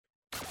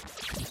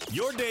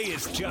Your day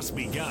has just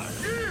begun.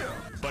 Yeah!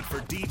 But for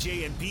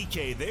DJ and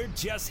PK, they're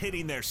just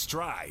hitting their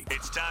stride.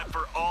 It's time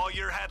for all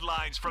your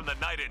headlines from the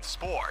night in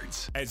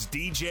sports. As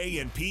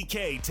DJ and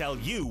PK tell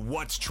you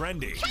what's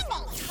trending.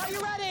 Are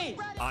you ready?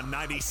 On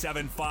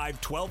 97.5,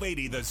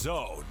 1280 The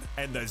Zone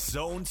and The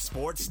Zone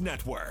Sports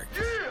Network.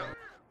 Yeah!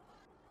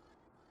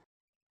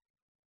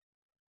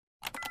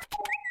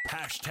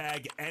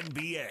 Hashtag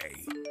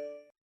NBA.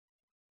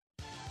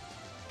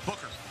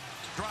 Booker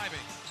driving.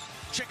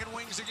 Chicken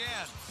wings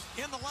again.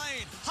 In the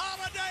lane.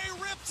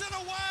 Holiday rips it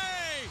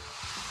away.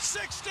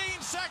 16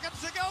 seconds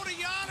to go to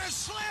Giannis.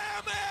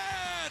 Slam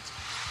it!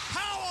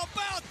 How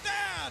about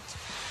that?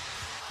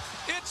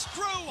 It's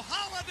Drew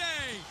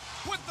Holiday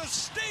with the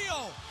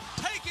steal,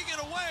 taking it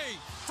away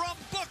from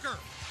Booker.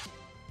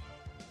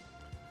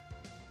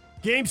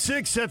 Game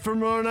 6 set for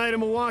tomorrow night in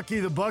Milwaukee.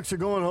 The Bucks are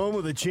going home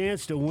with a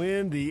chance to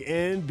win the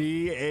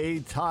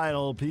NBA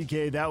title.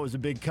 PK, that was a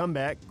big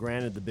comeback.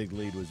 Granted, the big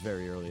lead was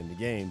very early in the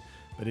game,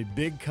 but a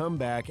big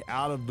comeback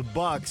out of the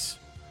Bucks.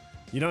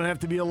 You don't have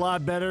to be a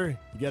lot better.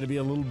 You got to be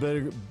a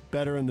little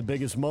better in the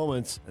biggest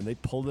moments, and they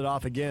pulled it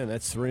off again.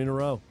 That's 3 in a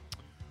row.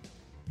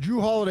 Drew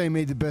Holiday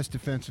made the best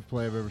defensive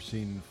play I've ever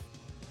seen.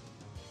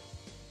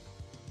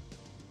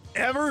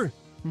 Ever?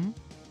 Mm-hmm.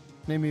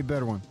 Name me a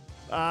better one.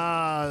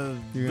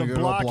 The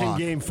block in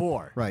Game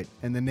 4. Right,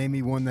 and then name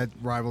me one that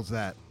rivals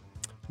that.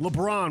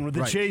 LeBron with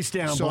the chase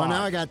down block. So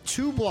now I got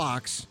 2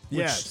 blocks,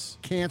 which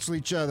cancel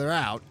each other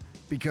out.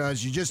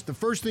 Because the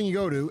first thing you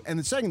go to and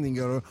the second thing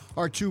you go to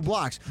are 2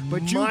 blocks.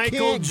 But you Michael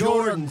can't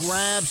Jordan go to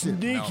grab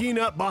sneaking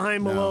up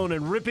behind Malone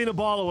and ripping the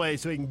ball away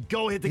so he can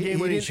go hit the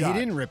game-winning shot. He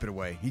didn't rip it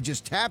away. He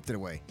just tapped it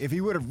away. If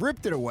he would have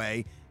ripped it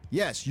away,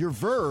 yes, your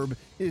verb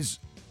is,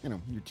 your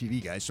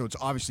TV guy, so it's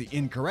obviously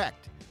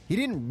incorrect. He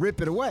didn't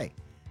rip it away.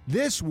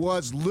 This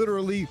was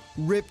literally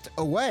ripped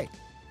away.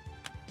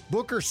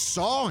 Booker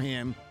saw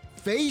him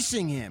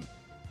facing him.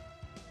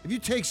 If you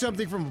take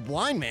something from a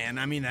blind man,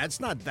 that's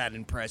not that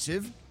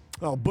impressive.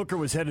 Well, Booker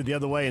was headed the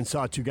other way and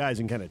saw 2 guys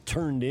and kind of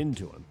turned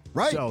into him.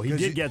 Right. So he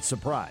did get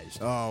surprised.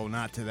 Oh,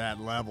 not to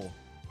that level.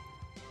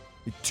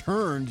 He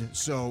turned,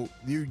 so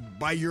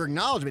by your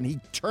acknowledgement, he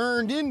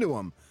turned into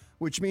him,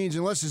 which means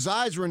unless his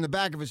eyes were in the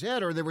back of his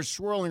head or they were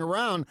swirling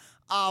around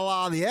a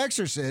la The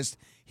Exorcist,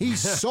 he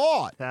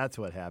saw it. That's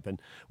what happened.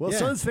 Well,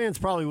 Suns fans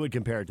probably would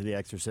compare it to The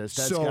Exorcist.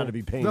 That's got to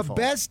be painful. The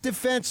best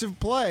defensive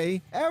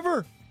play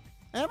ever.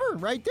 Ever,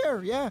 right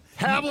there, yeah.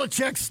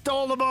 Havlicek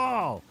stole the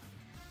ball.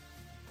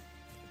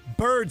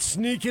 Bird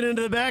sneaking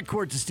into the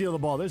backcourt to steal the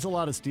ball. There's a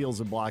lot of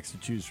steals and blocks to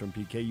choose from,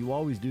 PK. You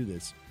always do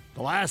this.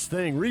 The last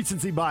thing,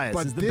 recency bias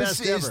is the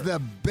best ever. But this is the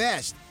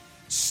best.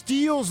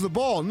 Steals the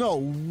ball. No,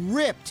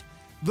 ripped.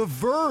 The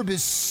verb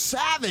is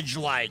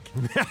savage-like.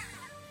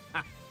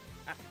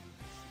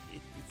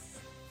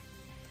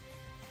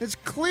 It's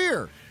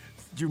clear.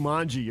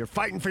 Jumanji, you're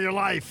fighting for your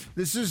life.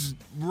 This is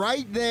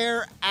right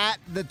there at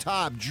the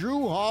top.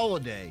 Drew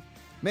Holiday.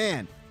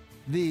 Man,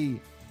 the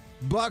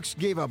Bucks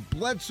gave up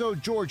Bledsoe,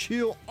 George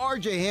Hill,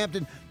 R.J.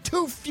 Hampton,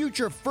 2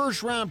 future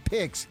first-round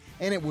picks,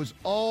 and it was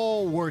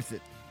all worth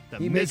it.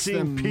 He makes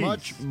them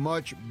much,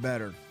 much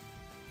better.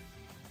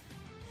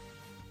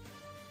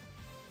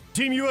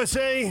 Team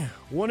USA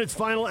won its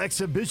final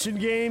exhibition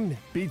game,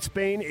 beat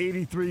Spain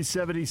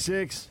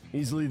 83-76.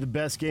 Easily the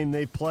best game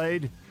they've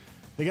played.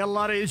 They got a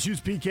lot of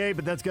issues, PK,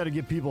 but that's got to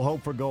give people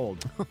hope for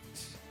gold.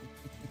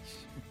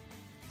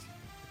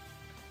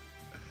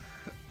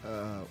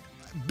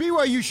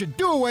 BYU should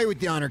do away with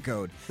the honor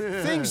code.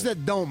 Things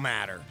that don't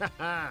matter.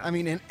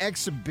 An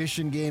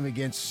exhibition game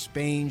against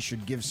Spain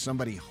should give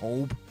somebody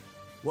hope.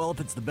 Well, if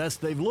it's the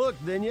best they've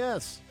looked, then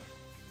yes.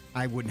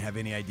 I wouldn't have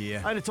any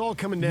idea. And it's all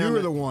coming down.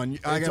 You're the one.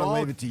 I got to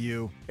leave it to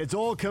you. It's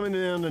all coming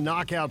down to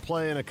knockout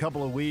play in a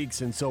couple of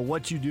weeks, and so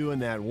what you do in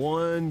that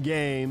one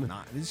game.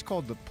 This is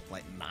called the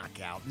play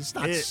knockout. It's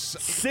not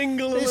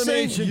single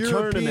elimination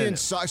tournament.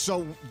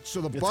 So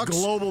the Bucks,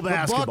 global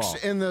basketball. The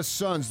Bucks and the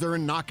Suns, they're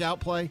in knockout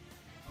play.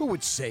 Who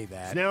would say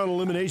that? It's now an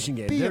elimination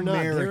game. They're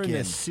American. They're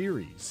in a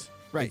series.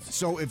 Right.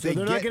 So they're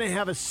not going to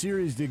have a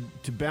series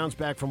to bounce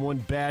back from one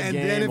bad and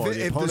game. And then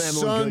if the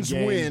Suns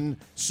win,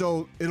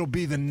 so it'll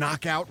be the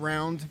knockout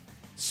round.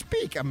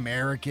 Speak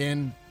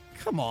American.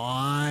 Come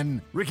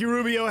on. Ricky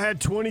Rubio had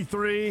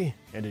 23,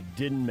 and it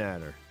didn't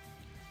matter.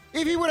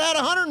 If he would have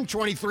had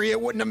 123,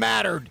 it wouldn't have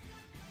mattered.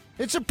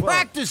 It's a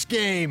practice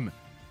game.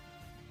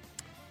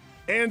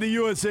 And the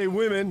USA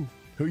women,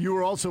 who you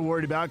were also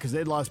worried about because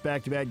they'd lost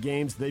back-to-back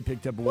games, they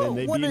picked up a win.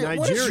 They beat Nigeria.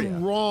 What is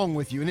wrong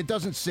with you? And it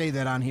doesn't say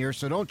that on here,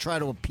 so don't try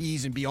to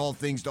appease and be all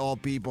things to all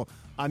people.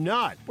 I'm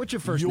not. What's your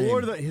first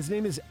name? His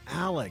name is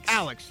Alex.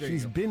 Alex.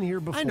 He's been here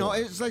before. I know.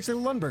 It's like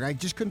Lundberg. I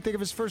just couldn't think of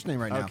his first name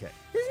right now. Okay.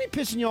 Isn't he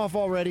pissing you off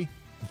already?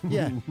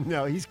 Yeah.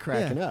 No, he's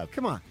cracking up.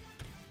 Come on.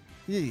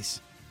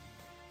 Yes.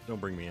 Don't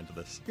bring me into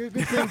this. Good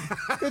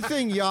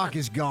thing Yock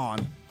is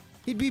gone.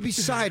 He'd be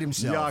beside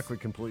himself. Yock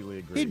would completely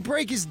agree. He'd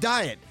break his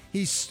diet.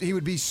 He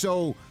would be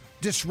so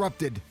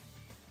disrupted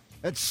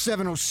at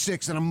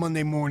 7:06 on a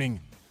Monday morning.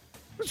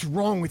 What's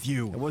wrong with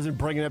you? I wasn't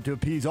bringing it up to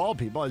appease all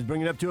people. I was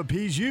bringing it up to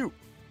appease you.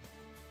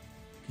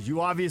 Because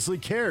you obviously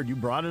cared. You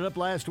brought it up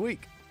last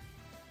week.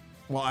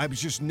 Well, I was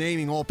just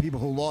naming all people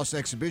who lost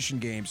exhibition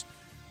games,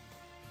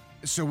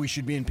 so we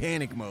should be in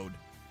panic mode.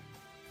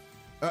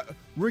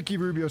 Ricky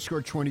Rubio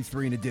scored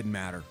 23, and it didn't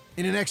matter.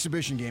 In an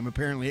exhibition game,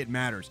 apparently it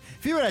matters.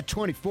 If he would have had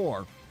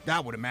 24,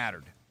 that would have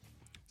mattered.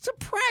 It's a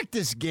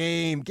practice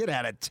game. Get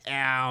out of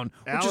town,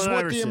 which is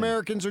what the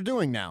Americans are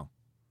doing now.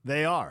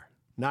 They are.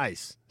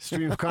 Nice.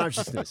 Stream of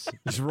consciousness.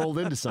 Just rolled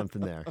into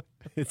something there.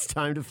 It's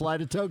time to fly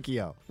to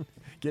Tokyo.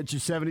 Get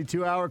your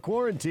 72-hour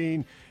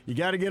quarantine. You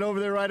got to get over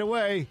there right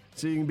away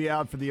so you can be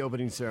out for the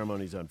opening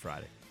ceremonies on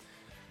Friday.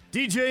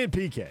 DJ and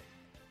PK.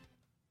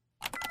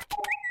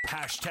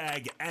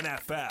 Hashtag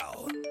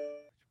NFL.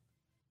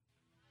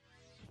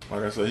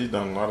 Like I said, he's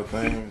done a lot of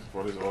things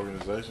for this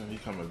organization.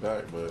 He's coming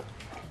back, but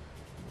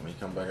when he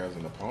come back as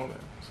an opponent,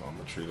 so I'm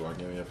going to treat him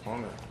like any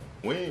opponent.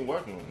 We ain't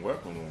welcoming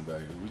him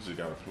back. We just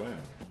got to play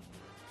him.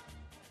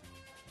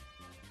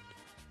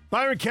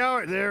 Byron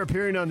Cowart there,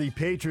 appearing on the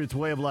Patriots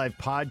Way of Life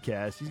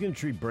podcast. He's going to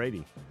treat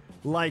Brady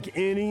like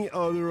any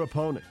other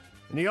opponent.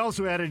 And he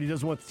also added he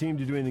doesn't want the team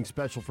to do anything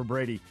special for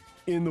Brady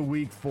in the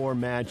Week 4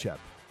 matchup.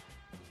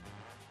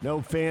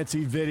 No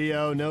fancy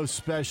video, no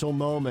special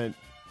moment.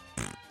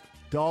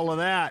 To all of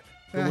that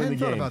to I win the hadn't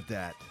thought game. about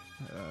that.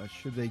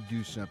 Should they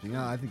do something?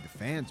 No, I think the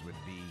fans would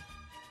be.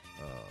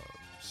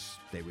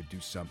 They would do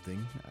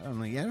something. I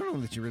don't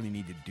know that you really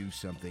need to do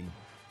something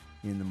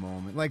in the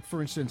moment. Like,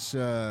 for instance,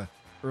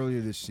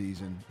 earlier this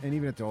season, and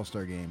even at the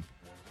All-Star game,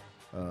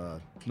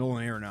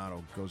 Nolan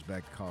Arenado goes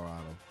back to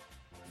Colorado.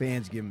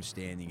 Fans give him a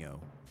standing O.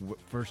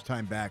 First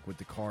time back with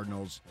the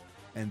Cardinals,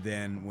 and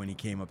then when he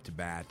came up to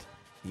bat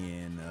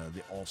in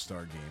the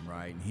All-Star game,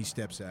 right? And he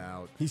steps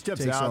out. Takes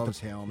off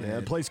his helmet. Yeah,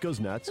 the place goes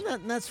nuts.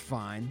 And that's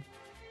fine.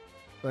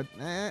 But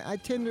I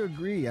tend to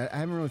agree. I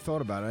haven't really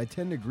thought about it. I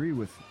tend to agree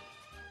with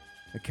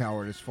the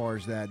Coward as far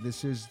as that.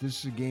 This is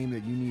a game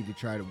that you need to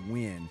try to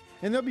win.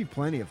 And there'll be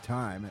plenty of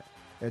time.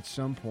 At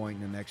some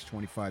point in the next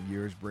 25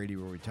 years, Brady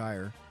will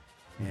retire.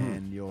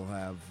 And you'll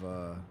have,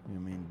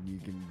 you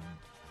can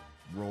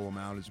roll him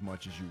out as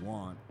much as you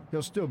want.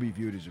 He'll still be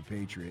viewed as a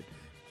Patriot.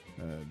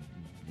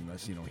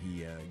 Unless,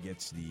 he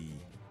gets the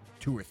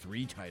 2 or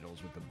 3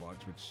 titles with the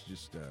Bucs, which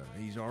just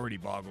he's already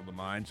boggled the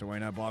mind, so why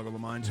not boggle the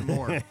mind some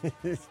more?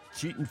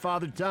 Cheating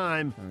father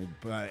time.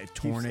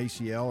 Torn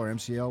ACL or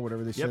MCL,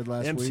 whatever they said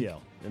last week.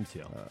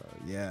 MCL.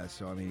 Yeah,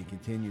 so he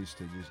continues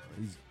to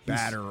he's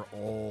batter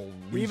all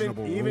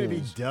reasonable even if he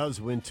rules. does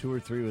win 2 or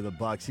 3 with the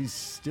Bucs, he's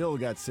still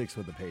got 6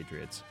 with the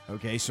Patriots.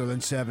 Okay, so then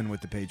 7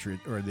 with the Patriot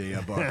or the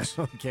Bucs.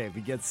 Okay, if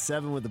he gets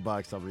 7 with the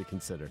Bucs, I'll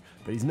reconsider.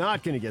 But he's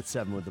not going to get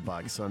 7 with the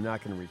Bucs, so I'm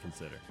not going to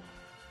reconsider.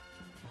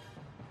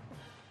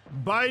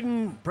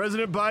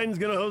 President Biden's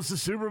going to host the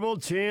Super Bowl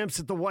champs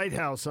at the White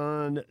House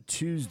on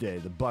Tuesday.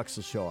 The Bucs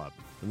will show up,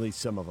 at least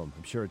some of them.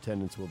 I'm sure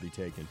attendance will be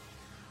taken.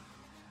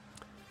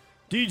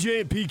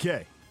 DJ and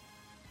PK.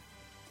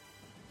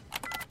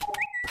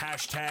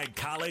 Hashtag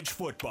college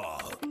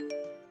football.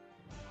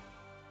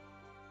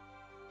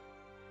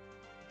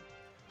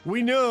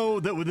 We know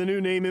that with the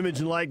new name, image,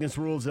 and likeness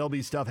rules, there'll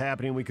be stuff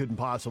happening we couldn't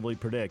possibly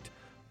predict.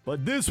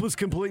 But this was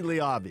completely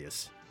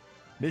obvious.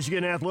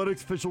 Michigan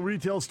Athletics official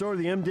retail store,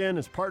 the M-Den,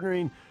 is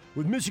partnering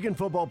with Michigan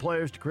football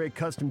players to create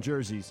custom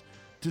jerseys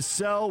to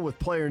sell with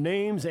player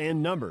names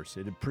and numbers.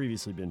 It had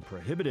previously been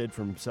prohibited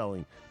from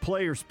selling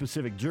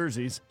player-specific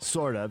jerseys,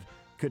 sort of.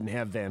 Couldn't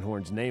have Van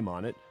Horn's name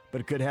on it,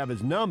 but it could have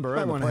his number.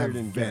 I and the want to player have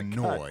didn't Van get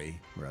a cut. Noy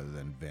rather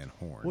than Van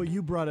Horn. Well,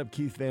 you brought up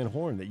Keith Van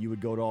Horn, that you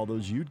would go to all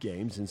those Ute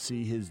games and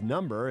see his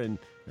number, and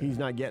he's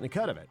not getting a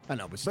cut of it. I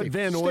know, but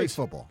Van state Noy's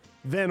football.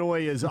 Van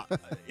Noy is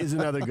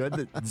another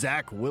good.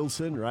 Zach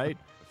Wilson, right?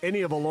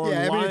 Any of a long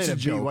line it's a of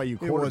joke. BYU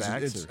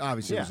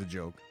quarterbacks. It was a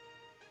joke.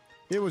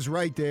 It was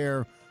right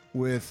there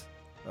with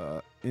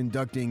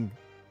inducting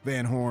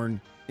Van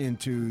Horn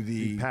into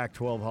the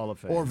Pac-12 Hall of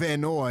Fame. or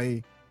Van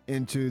Noy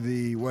into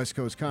the West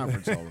Coast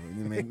Conference Hall of Fame.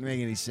 It didn't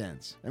make any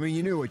sense. I mean,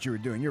 you knew what you were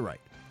doing. You're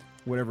right.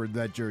 Whatever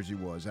that jersey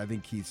was. I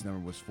think Keith's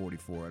number was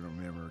 44. I don't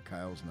remember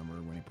Kyle's number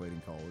when he played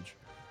in college.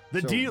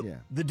 The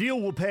deal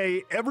will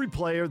pay every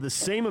player the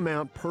same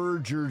amount per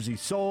jersey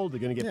sold. They're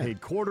going to get paid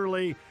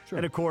quarterly. Sure.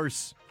 And, of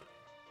course,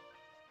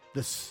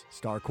 the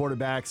star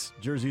quarterback's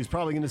jersey is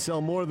probably going to sell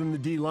more than the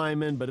D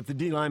lineman, but if the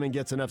D lineman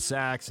gets enough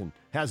sacks and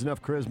has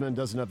enough charisma and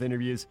does enough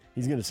interviews,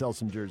 he's going to sell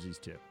some jerseys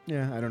too.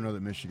 Yeah, I don't know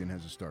that Michigan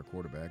has a star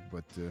quarterback,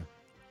 but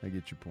I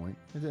get your point.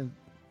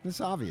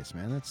 It's obvious,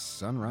 man. That's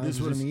sunrise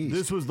in the East.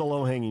 This was the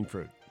low-hanging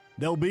fruit.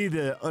 There'll be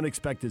the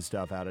unexpected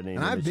stuff out of name.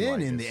 And I've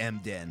been in the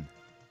M-Den.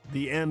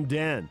 The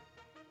M-Den.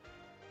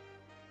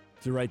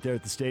 Is it right there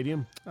at the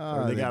stadium?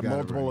 Or they got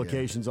multiple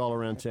locations all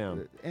around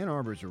town? Ann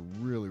Arbor's a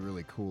really,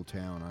 really cool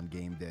town on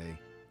game day.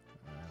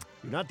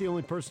 You're not the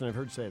only person I've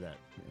heard say that.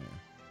 Yeah.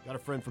 Got a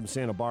friend from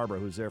Santa Barbara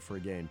who was there for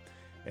a game.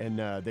 And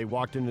they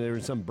walked in, they were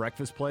in some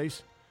breakfast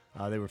place.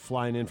 They were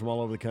flying in from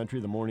all over the country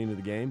the morning of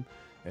the game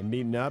and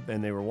meeting up.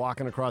 And they were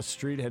walking across the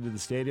street, headed to the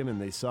stadium,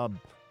 and they saw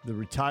the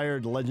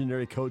retired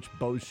legendary coach,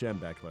 Bo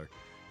Schembechler.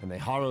 And they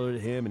hollered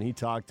at him, and he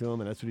talked to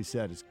him, and that's what he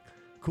said. It's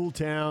a cool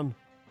town.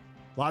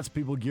 Lots of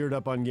people geared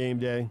up on game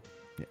day.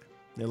 Yeah.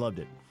 They loved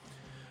it.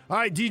 All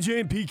right,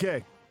 DJ and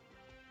PK.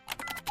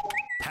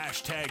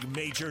 Hashtag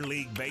Major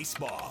League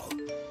Baseball.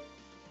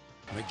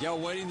 Miguel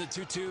waiting the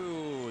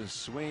 2-2.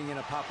 Swing and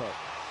a pop-up.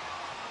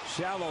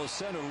 Shallow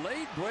center.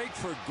 Late break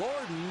for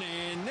Gordon.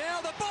 And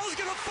now the ball's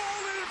going to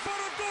fall in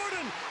front of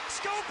Gordon.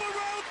 Scope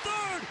around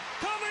third.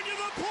 Coming to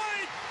the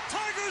plate.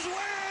 Tigers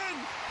win.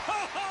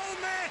 Oh,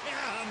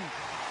 man.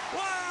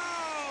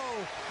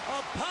 Wow.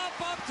 A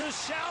pop-up to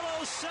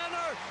shallow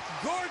center.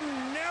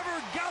 Gordon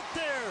never got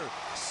there.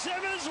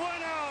 Simmons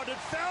went out. It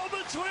fell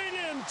between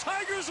him.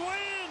 Tigers win.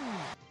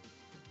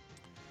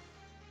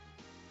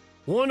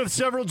 One of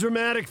several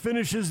dramatic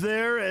finishes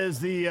there as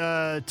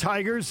the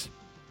Tigers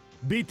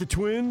beat the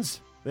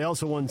Twins. They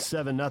also won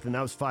 7-0.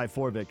 That was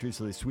 5-4 victory,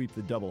 so they sweep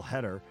the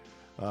doubleheader.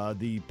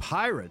 The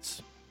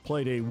Pirates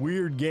played a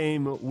weird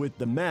game with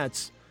the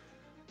Mets.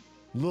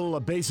 Little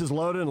bases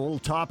loaded and a little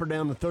topper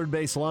down the third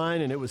base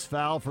line, and it was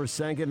foul for a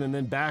second, and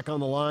then back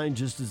on the line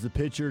just as the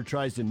pitcher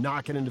tries to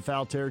knock it into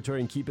foul territory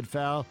and keep it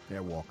foul.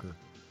 Yeah, Walker.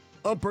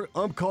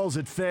 Ump calls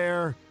it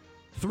fair.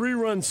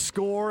 3-run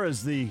score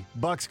as the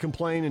Bucks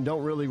complain and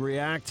don't really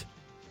react.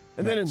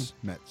 And Mets.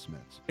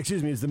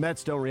 Excuse me, as the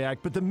Mets don't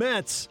react. But the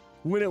Mets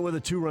win it with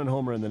a 2-run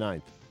homer in the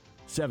ninth.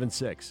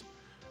 7-6.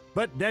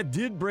 But that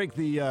did break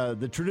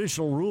the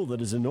traditional rule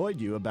that has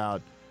annoyed you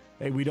about,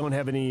 hey, we don't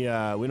have any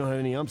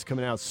umps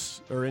coming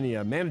out or any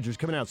managers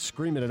coming out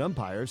screaming at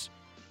umpires.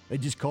 They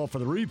just call for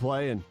the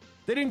replay, and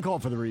they didn't call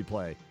for the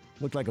replay.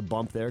 Looked like a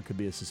bump there. Could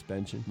be a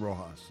suspension.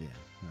 Rojas, yeah.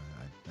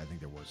 I think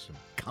there was some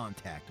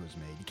contact was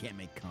made. You can't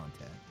make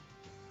contact.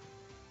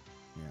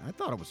 Yeah, I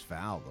thought it was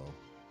foul, though.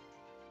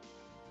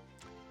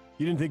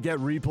 You didn't think that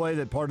replay,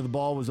 that part of the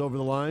ball was over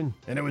the line,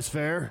 and it was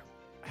fair?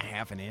 A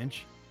half an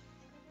inch?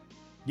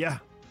 Yeah.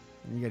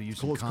 You got to use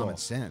some common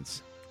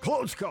sense.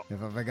 Close call.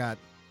 If I got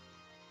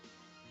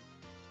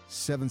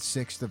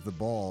 7/6 of the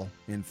ball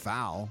in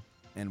foul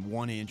and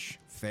 1 inch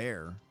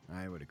fair,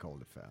 I would have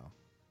called it foul.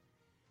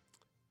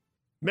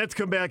 Mets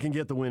come back and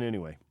get the win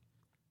anyway.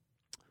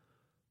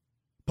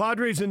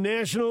 Padres and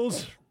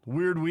Nationals,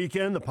 weird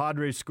weekend. The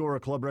Padres score a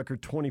club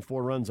record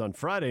 24 runs on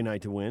Friday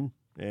night to win.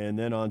 And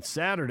then on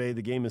Saturday,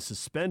 the game is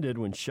suspended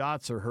when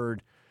shots are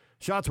heard.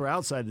 Shots were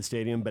outside the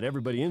stadium, but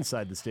everybody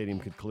inside the stadium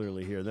could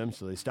clearly hear them.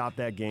 So they stopped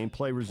that game.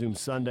 Play resumed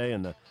Sunday,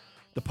 and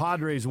the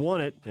Padres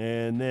won it.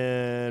 And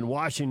then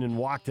Washington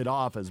walked it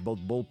off as both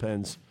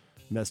bullpens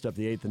messed up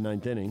the 8th and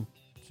 9th inning.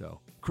 So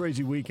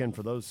crazy weekend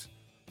for those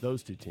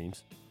two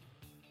teams.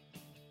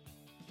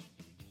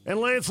 And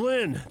Lance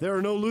Lynn, there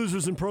are no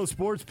losers in pro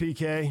sports,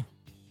 PK.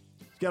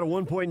 He's got a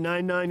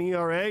 1.99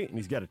 ERA, and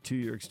he's got a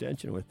 2-year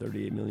extension with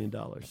 $38 million.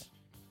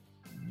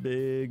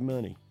 Big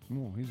money.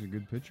 Oh, he's a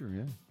good pitcher,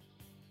 yeah.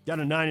 Got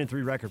a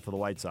 9-3 record for the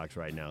White Sox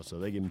right now, so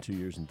they give him 2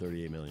 years and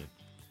 $38 million.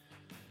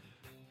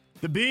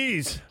 The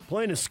Bees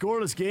playing a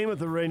scoreless game with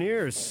the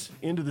Rainiers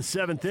into the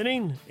 7th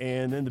inning,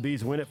 and then the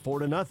Bees win it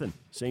 4-0.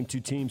 Same two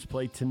teams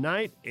play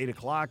tonight, 8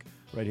 o'clock,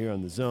 right here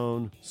on the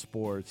Zone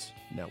Sports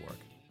Network.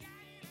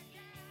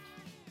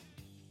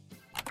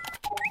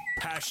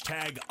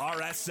 Hashtag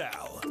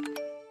RSL.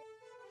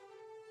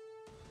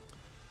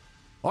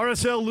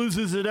 RSL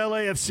loses at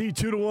LAFC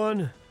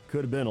 2-1.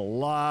 Could have been a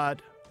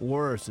lot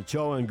worse.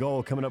 Ochoa in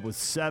goal coming up with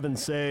 7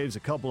 saves,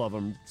 a couple of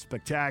them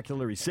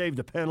spectacular. He saved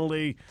a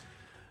penalty.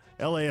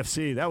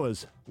 LAFC, that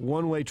was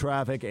one-way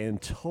traffic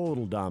and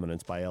total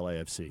dominance by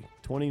LAFC.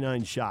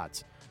 29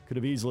 shots. Could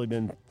have easily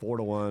been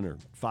 4-1 or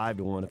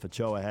 5-1 if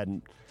Ochoa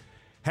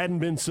hadn't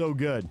been so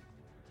good.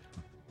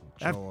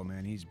 Ochoa,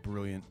 man, he's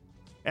brilliant.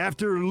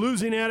 After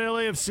losing at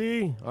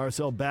LAFC,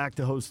 RSL back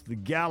to host the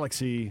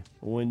Galaxy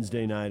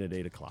Wednesday night at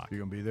 8 o'clock. You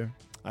going to be there?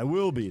 I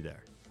will be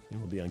there. It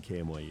will be on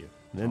KMYU.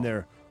 And then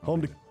they're home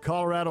to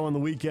Colorado on the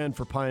weekend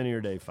for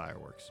Pioneer Day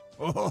fireworks.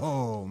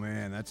 Oh,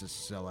 man, that's a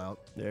sellout.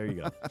 There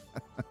you go.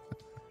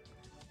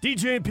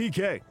 DJ and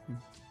PK.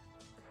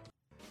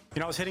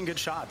 I was hitting good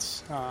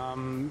shots,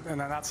 and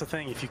that's the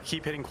thing. If you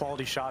keep hitting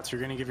quality shots, you're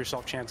going to give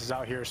yourself chances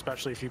out here,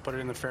 especially if you put it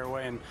in the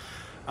fairway. And,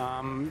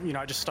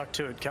 I just stuck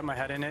to it, kept my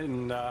head in it,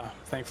 and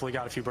thankfully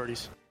got a few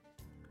birdies.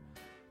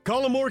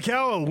 Colin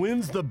Morikawa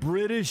wins the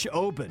British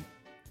Open.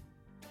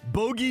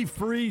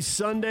 Bogey-free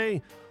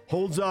Sunday,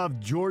 holds off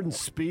Jordan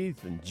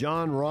Spieth and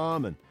John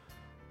Rahm, and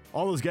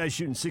all those guys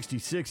shooting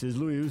 66s.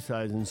 Louis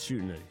Oosthuizen's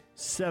shooting a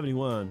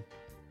 71,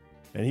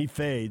 and he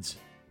fades,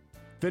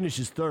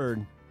 finishes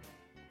third.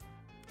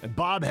 And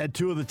Bob had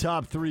 2 of the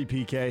top 3,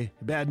 PK.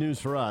 Bad news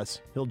for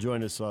us. He'll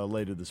join us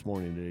later this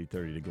morning at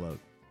 8:30 to gloat.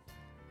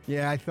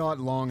 Yeah, I thought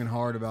long and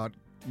hard about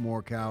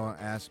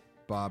Morikawa. Asked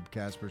Bob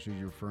Kaspers, who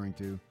you're referring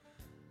to,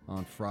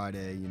 on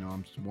Friday.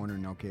 I'm just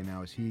wondering, okay,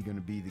 now is he going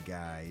to be the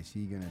guy? Is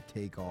he going to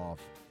take off?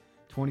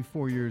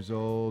 24 years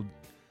old,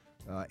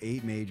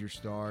 8 major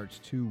starts,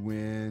 2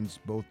 wins.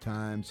 Both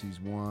times he's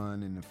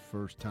won, and the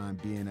first time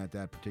being at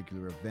that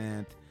particular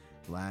event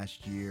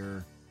last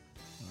year.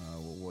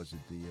 What was it?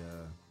 The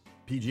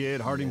PGA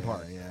at Harding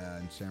Park. Yeah,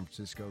 in San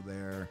Francisco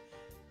there.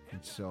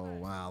 And so,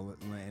 wow.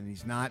 And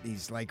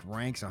he's like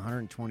ranks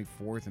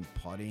 124th in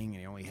putting, and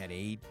he only had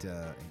 8.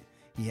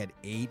 He had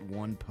 8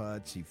 one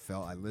putts.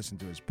 I listened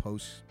to his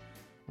post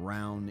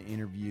round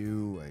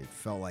interview. It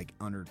felt like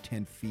under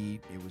 10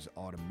 feet. It was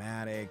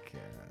automatic.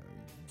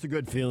 It's a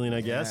good feeling,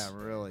 I guess.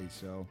 Yeah, really.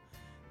 So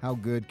how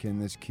good can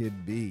this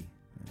kid be?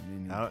 I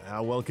mean,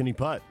 How well can he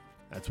putt?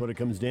 That's what it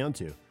comes down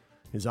to.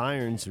 His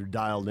irons are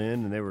dialed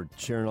in, and they were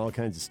sharing all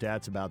kinds of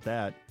stats about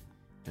that.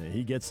 And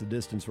he gets the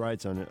distance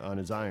rights on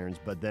his irons,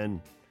 but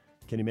then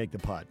can he make the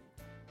putt?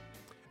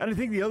 And I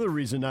think the other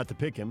reason not to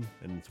pick him,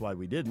 and that's why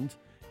we didn't,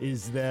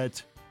 is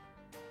that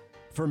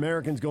for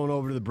Americans going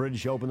over to the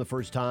British Open the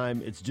first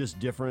time, it's just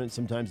different.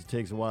 Sometimes it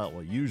takes a while.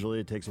 Well, usually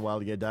it takes a while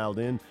to get dialed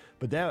in,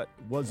 but that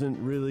wasn't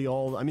really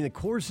all. I mean, the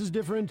course is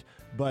different,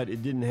 but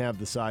it didn't have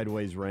the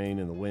sideways rain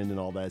and the wind and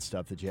all that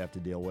stuff that you have to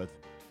deal with.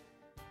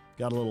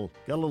 Got a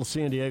little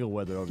San Diego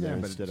weather over there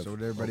instead of so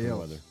did everybody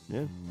else. weather.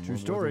 Yeah, true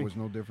story. It was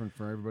no different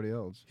for everybody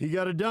else. He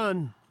got it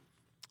done.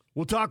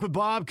 We'll talk with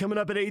Bob coming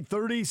up at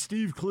 8:30.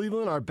 Steve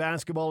Cleveland, our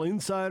basketball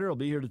insider, will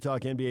be here to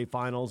talk NBA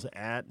Finals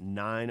at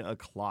 9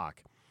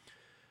 o'clock.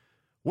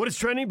 What is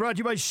trending? Brought to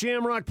you by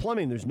Shamrock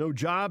Plumbing. There's no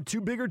job too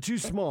big or too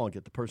small.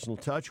 Get the personal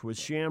touch with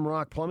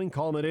Shamrock Plumbing.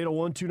 Call them at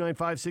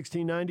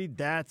 801-295-1690.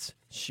 That's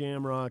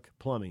Shamrock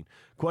Plumbing.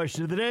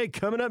 Question of the day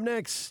coming up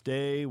next.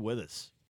 Stay with us.